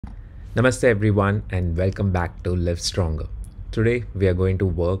Namaste everyone and welcome back to LiveStronger. Today we are going to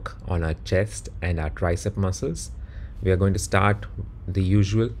work on our chest and our tricep muscles. We are going to start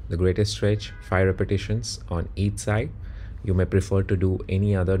the greatest stretch, 5 repetitions on each side. You may prefer to do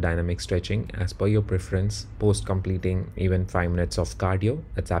any other dynamic stretching as per your preference. Post completing even 5 minutes of cardio,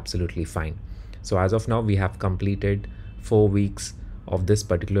 that's absolutely fine. So as of now we have completed 4 weeks of this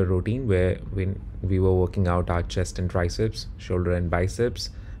particular routine where we were working out our chest and triceps, shoulder and biceps,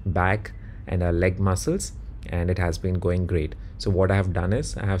 back and our leg muscles, and it has been going great. So what I have done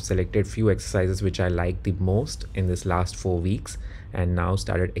is I have selected few exercises which I like the most in this last 4 weeks and now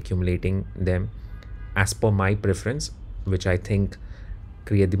started accumulating them as per my preference, which I think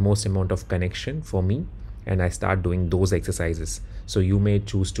create the most amount of connection for me, and I start doing those exercises. So you may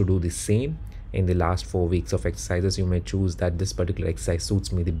choose to do the same. In the last 4 weeks of exercises, you may choose that this particular exercise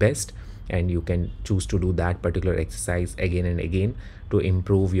suits me the best, and you can choose to do that particular exercise again and again to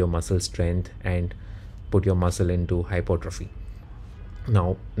improve your muscle strength and put your muscle into hypertrophy.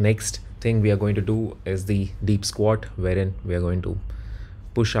 Now next thing we are going to do is the deep squat, wherein we are going to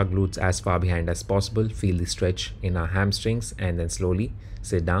push our glutes as far behind as possible, feel the stretch in our hamstrings, and then slowly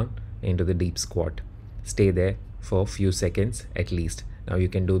sit down into the deep squat. Stay there for a few seconds at least. Now you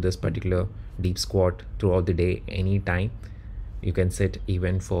can do this particular deep squat throughout the day anytime. You can sit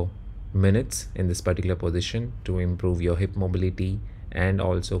even for minutes in this particular position to improve your hip mobility and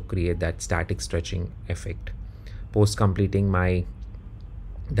also create that static stretching effect. Post completing my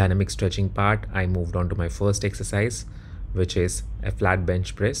dynamic stretching part, I moved on to my first exercise, which is a flat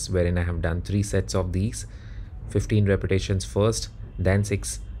bench press, wherein I have done 3 sets of these, 15 repetitions first, then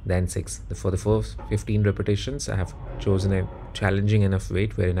 6, then 6. For the first 15 repetitions, I have chosen a challenging enough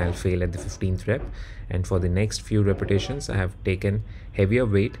weight wherein I'll fail at the 15th rep, and for the next few repetitions, I have taken heavier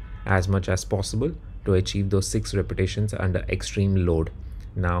weight as much as possible to achieve those 6 repetitions under extreme load.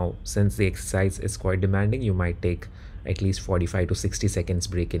 Now, since the exercise is quite demanding, you might take at least 45 to 60 seconds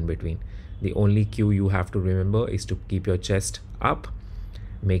break in between. The only cue you have to remember is to keep your chest up.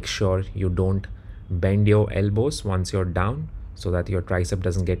 Make sure you don't bend your elbows once you're down so that your tricep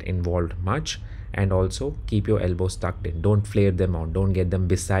doesn't get involved much, and also keep your elbows tucked in. Don't flare them out. Don't get them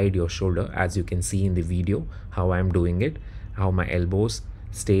beside your shoulder, as you can see in the video how I'm doing it, how my elbows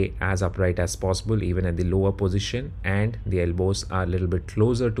stay as upright as possible even at the lower position, and the elbows are a little bit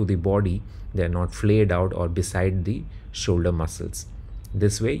closer to the body. They're not flared out or beside the shoulder muscles.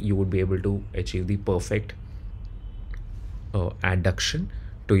 This way you would be able to achieve the perfect adduction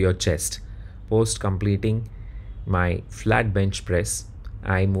to your chest. Post completing my flat bench press,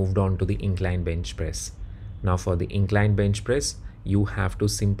 I moved on to the incline bench press. Now for the incline bench press, you have to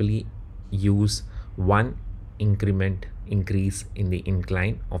simply use one increase in the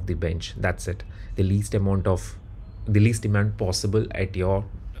incline of the bench. That's it. The least amount possible at your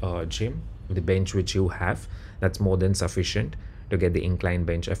gym, the bench which you have, that's more than sufficient to get the incline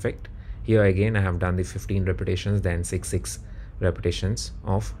bench effect. Here again I have done the 15 repetitions, then 6 repetitions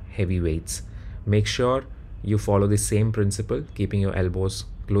of heavy weights. Make sure you follow the same principle, keeping your elbows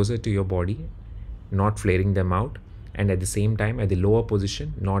closer to your body, not flaring them out, and at the same time at the lower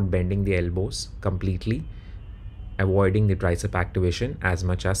position not bending the elbows completely, avoiding the tricep activation as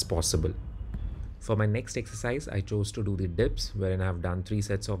much as possible. For my next exercise, I chose to do the dips, wherein I have done 3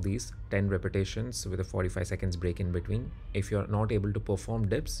 sets of these, 10 repetitions with a 45 seconds break in between. If you're not able to perform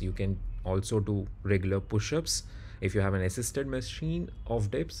dips, you can also do regular push-ups. If you have an assisted machine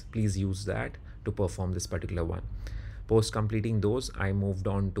of dips, please use that to perform this particular one. Post completing those, I moved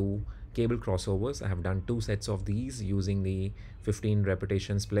on to cable crossovers. I have done 2 sets of these using the 15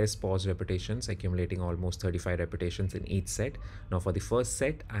 repetitions plus pause repetitions, accumulating almost 35 repetitions in each set. Now for the first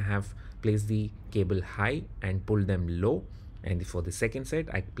set, I have placed the cable high and pulled them low, and for the second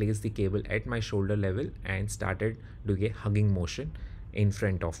set, I placed the cable at my shoulder level and started doing a hugging motion in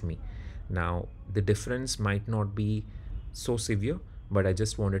front of me. Now the difference might not be so severe, but I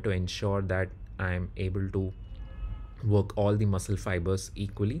just wanted to ensure that I am able to work all the muscle fibers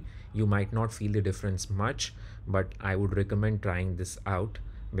equally. You might not feel the difference much, but I would recommend trying this out,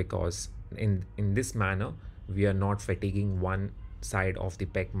 because in this manner we are not fatiguing one side of the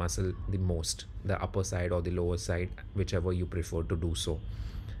pec muscle the most, the upper side or the lower side, whichever you prefer to do so.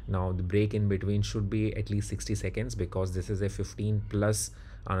 Now the break in between should be at least 60 seconds, because this is a 15 plus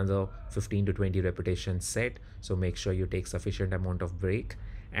another 15 to 20 repetition set, so make sure you take sufficient amount of break.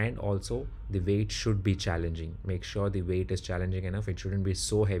 And also the weight should be challenging. Make sure the weight is challenging enough. It shouldn't be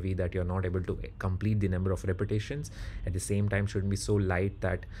so heavy that you're not able to complete the number of repetitions. At the same time, shouldn't be so light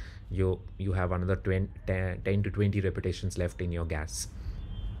that you have another 10 to 20 repetitions left in your gas.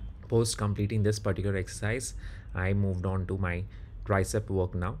 Post completing this particular exercise, I moved on to my tricep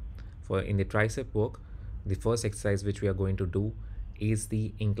work now. For in the tricep work, the first exercise which we are going to do is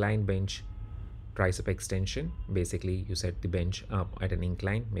the incline bench tricep extension. Basically, you set the bench up at an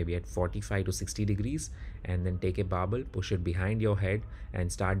incline, maybe at 45 to 60 degrees, and then take a barbell, push it behind your head,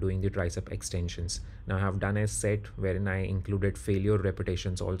 and start doing the tricep extensions. Now I have done a set wherein I included failure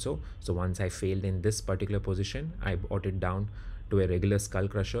repetitions also. So once I failed in this particular position, I brought it down to a regular skull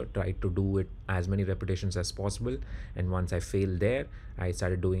crusher, tried to do it as many repetitions as possible, and once I failed there, I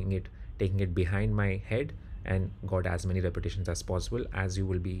started doing it, taking it behind my head, and got as many repetitions as possible, as you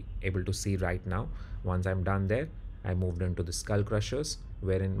will be able to see right now. Once I'm done there, I moved into the skull crushers,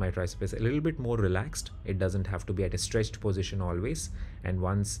 wherein my tricep is a little bit more relaxed. It doesn't have to be at a stretched position always. And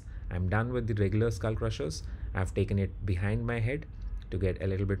once I'm done with the regular skull crushers, I've taken it behind my head to get a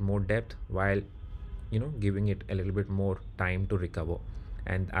little bit more depth, while giving it a little bit more time to recover.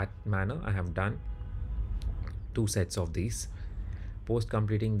 And that manner I have done 2 sets of these. Post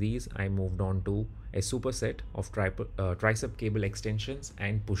completing these, I moved on to a superset of tricep cable extensions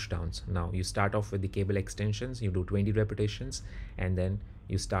and push downs. Now you start off with the cable extensions, you do 20 repetitions, and then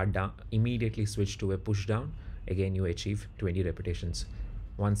you start down, immediately switch to a push down. Again, you achieve 20 repetitions.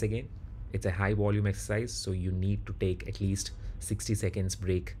 Once again, it's a high volume exercise, so you need to take at least 60 seconds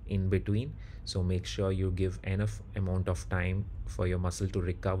break in between. So make sure you give enough amount of time for your muscle to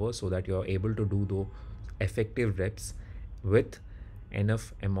recover, so that you're able to do the effective reps with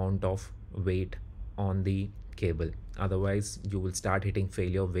enough amount of weight on the cable. Otherwise, you will start hitting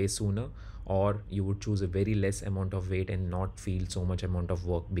failure way sooner, or you would choose a very less amount of weight and not feel so much amount of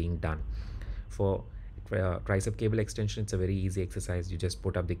work being done. For tricep cable extension, it's a very easy exercise. You just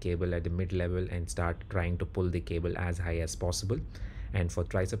put up the cable at the mid level and start trying to pull the cable as high as possible. And for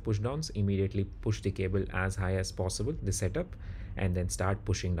tricep push downs, immediately push the cable as high as possible, the setup, and then start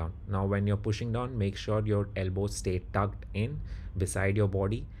pushing down. Now when you're pushing down, make sure your elbows stay tucked in beside your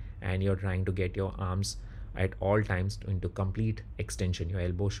body, and you're trying to get your arms at all times into complete extension. Your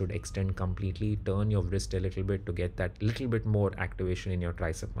elbow should extend completely. Turn your wrist a little bit to get that little bit more activation in your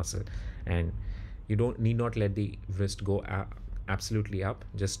tricep muscle. And you need not let the wrist go absolutely up.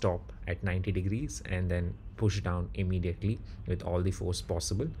 Just stop at 90 degrees and then push down immediately with all the force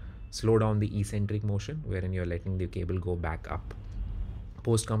possible. Slow down the eccentric motion, wherein you're letting the cable go back up.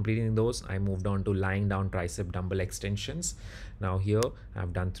 Post completing those, I moved on to lying down tricep dumbbell extensions. Now here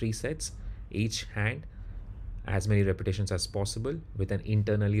I've done 3 sets, each hand as many repetitions as possible with an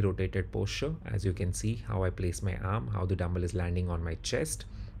internally rotated posture. As you can see how I place my arm, how the dumbbell is landing on my chest.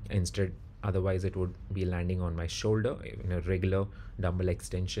 Otherwise it would be landing on my shoulder in a regular dumbbell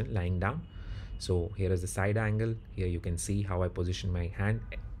extension lying down. So here is the side angle. Here you can see how I position my hand.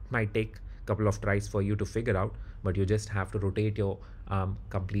 It might take a couple of tries for you to figure out, but you just have to rotate your arm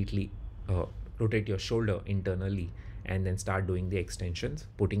completely, rotate your shoulder internally, and then start doing the extensions,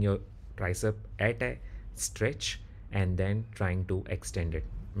 putting your tricep at a stretch and then trying to extend it,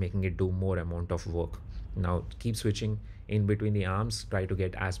 making it do more amount of work. Now keep switching in between the arms. Try to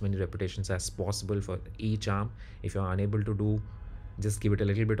get as many repetitions as possible for each arm. If you're unable to do, just give it a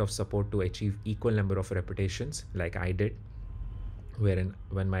little bit of support to achieve equal number of repetitions, like I did, wherein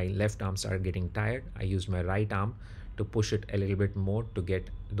when my left arm started getting tired, I used my right arm to push it a little bit more to get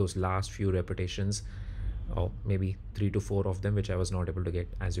those last few repetitions, or maybe 3 to 4 of them, which I was not able to get,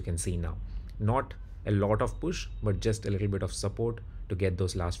 as you can see now. Not a lot of push, but just a little bit of support to get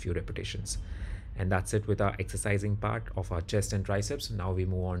those last few repetitions. And that's it with our exercising part of our chest and triceps. Now we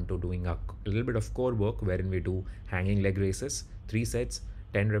move on to doing a little bit of core work, wherein we do hanging leg raises, 3 sets,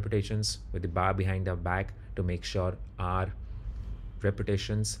 10 repetitions with the bar behind our back, to make sure our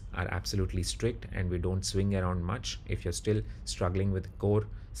repetitions are absolutely strict and we don't swing around much. If you're still struggling with core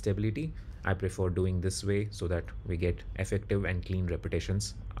stability, I prefer doing this way, so that we get effective and clean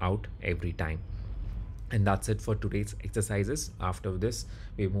repetitions out every time. And that's it for today's exercises. After this,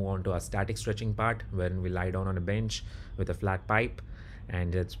 we move on to our static stretching part, wherein we lie down on a bench with a flat pipe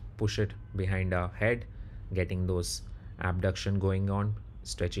and just push it behind our head, getting those abduction going on,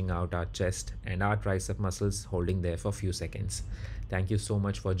 stretching out our chest and our tricep muscles, holding there for a few seconds. Thank you so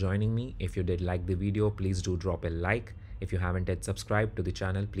much for joining me. If you did like the video, please do drop a like. If you haven't yet subscribed to the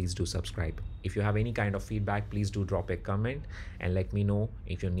channel, please do subscribe. If you have any kind of feedback, please do drop a comment and let me know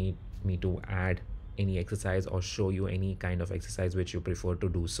if you need me to add any exercise or show you any kind of exercise which you prefer to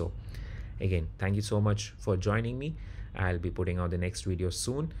do so. Again, thank you so much for joining me. I'll be putting out the next video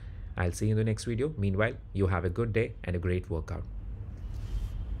soon. I'll see you in the next video. Meanwhile, you have a good day and a great workout.